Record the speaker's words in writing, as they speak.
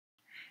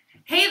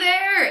Hey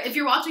there! If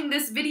you're watching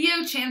this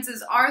video,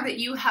 chances are that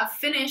you have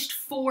finished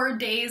 4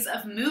 days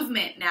of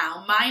movement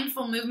now.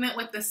 Mindful movement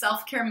with the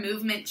Self-Care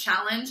Movement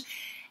Challenge.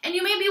 And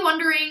you may be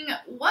wondering,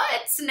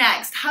 what's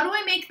next? How do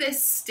I make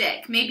this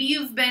stick? Maybe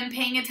you've been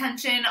paying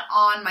attention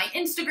on my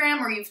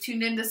Instagram or you've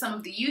tuned into some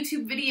of the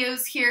YouTube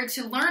videos here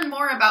to learn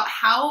more about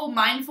how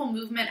mindful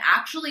movement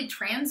actually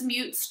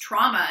transmutes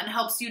trauma and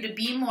helps you to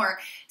be more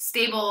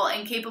stable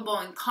and capable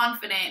and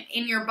confident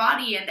in your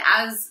body and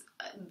as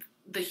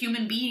the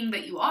human being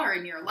that you are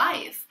in your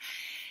life.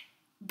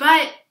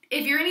 But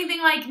if you're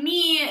anything like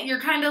me, you're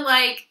kind of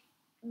like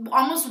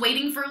almost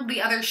waiting for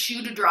the other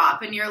shoe to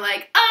drop and you're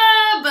like,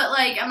 but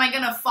like, am I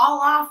gonna fall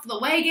off the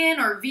wagon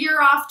or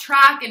veer off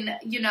track? And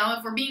you know,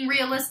 if we're being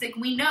realistic,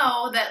 we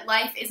know that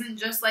life isn't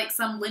just like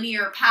some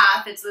linear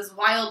path. It's this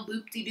wild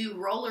loop-de-doo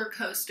roller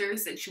coaster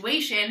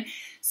situation.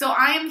 So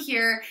I am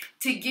here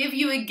to give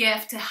you a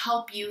gift to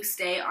help you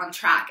stay on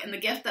track. And the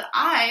gift that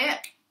I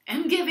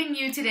am giving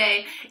you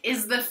today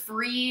is the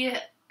free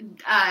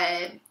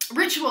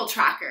ritual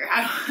tracker.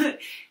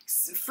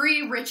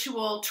 Free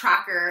ritual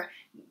tracker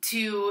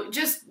to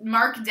just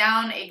mark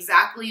down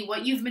exactly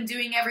what you've been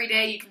doing every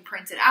day. You can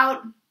print it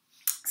out,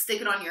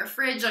 stick it on your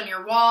fridge, on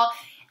your wall,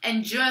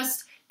 and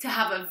just to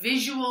have a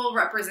visual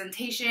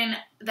representation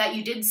that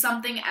you did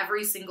something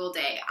every single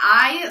day.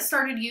 I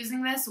started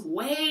using this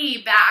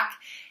way back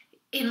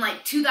in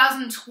like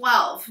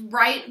 2012,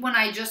 right when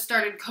I just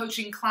started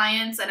coaching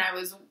clients and I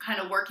was kind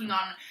of working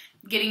on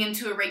getting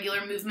into a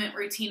regular movement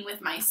routine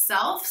with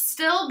myself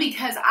still,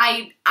 because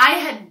I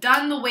had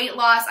done the weight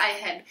loss,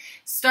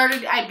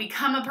 I'd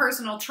become a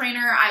personal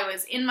trainer, I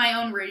was in my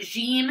own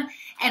regime,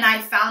 and I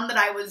found that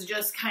I was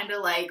just kind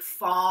of like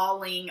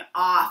falling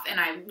off and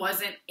I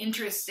wasn't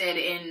interested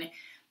in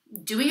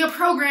doing a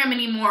program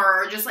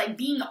anymore or just like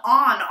being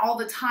on all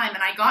the time.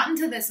 And I got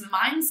into this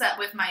mindset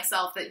with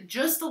myself that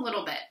just a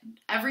little bit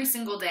every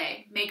single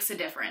day makes a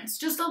difference,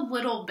 just a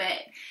little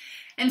bit.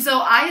 And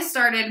so I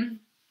started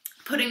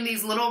putting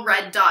these little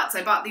red dots.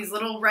 I bought these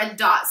little red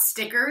dot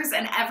stickers,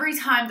 and every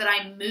time that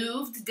I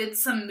moved, did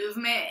some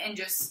movement and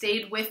just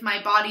stayed with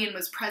my body and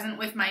was present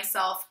with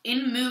myself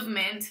in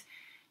movement,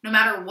 no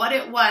matter what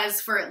it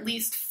was, for at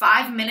least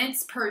 5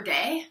 minutes per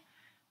day,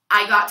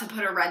 I got to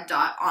put a red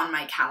dot on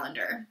my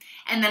calendar.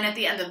 And then at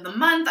the end of the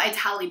month, I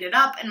tallied it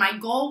up, and my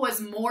goal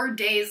was more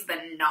days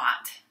than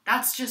not.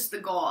 That's just the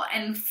goal.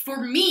 And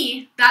for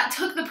me, that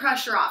took the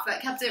pressure off.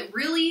 That kept it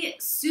really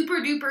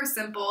super duper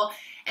simple,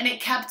 and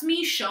it kept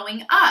me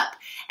showing up.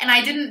 And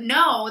I didn't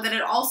know that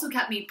it also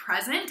kept me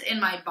present in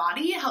my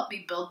body, helped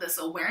me build this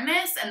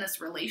awareness and this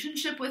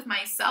relationship with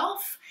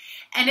myself.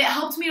 And it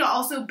helped me to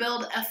also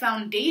build a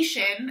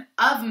foundation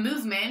of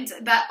movement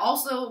that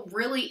also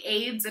really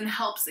aids and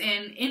helps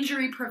in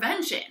injury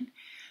prevention.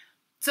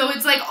 So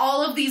it's like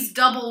all of these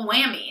double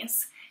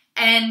whammies.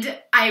 And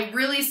I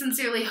really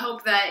sincerely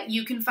hope that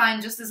you can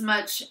find just as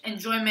much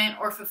enjoyment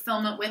or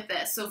fulfillment with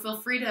this. So feel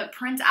free to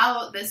print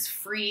out this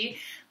free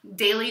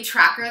daily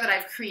tracker that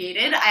I've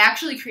created. I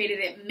actually created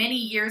it many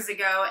years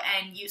ago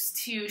and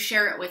used to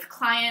share it with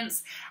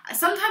clients.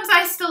 Sometimes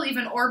I still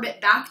even orbit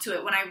back to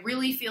it when I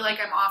really feel like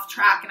I'm off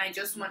track and I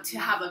just want to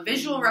have a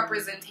visual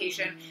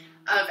representation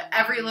of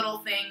every little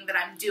thing that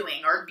I'm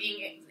doing, or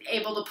being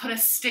able to put a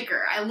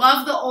sticker. I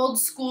love the old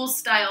school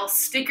style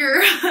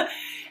sticker.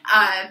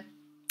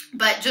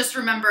 But just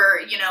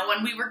remember, you know,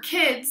 when we were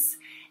kids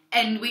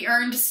and we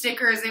earned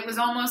stickers, it was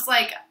almost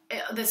like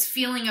this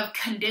feeling of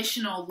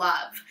conditional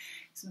love.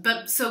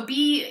 So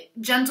be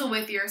gentle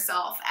with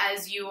yourself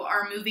as you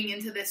are moving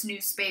into this new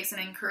space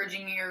and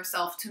encouraging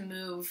yourself to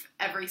move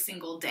every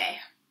single day.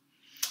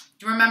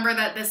 Remember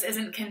that this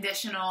isn't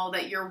conditional,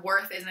 that your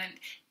worth isn't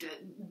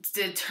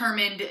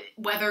determined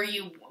whether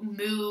you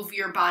move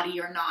your body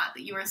or not,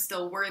 that you are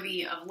still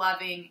worthy of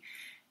loving,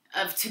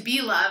 to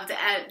be loved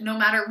no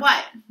matter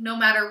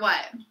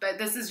what. But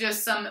this is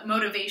just some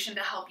motivation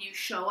to help you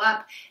show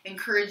up,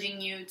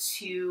 encouraging you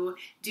to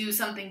do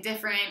something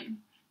different,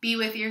 be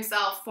with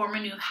yourself, form a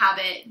new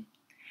habit.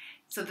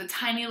 So the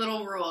tiny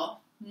little rule,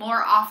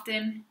 more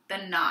often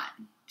than not,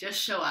 just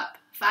show up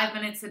 5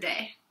 minutes a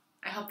day.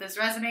 I hope this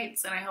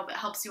resonates and I hope it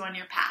helps you on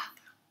your path.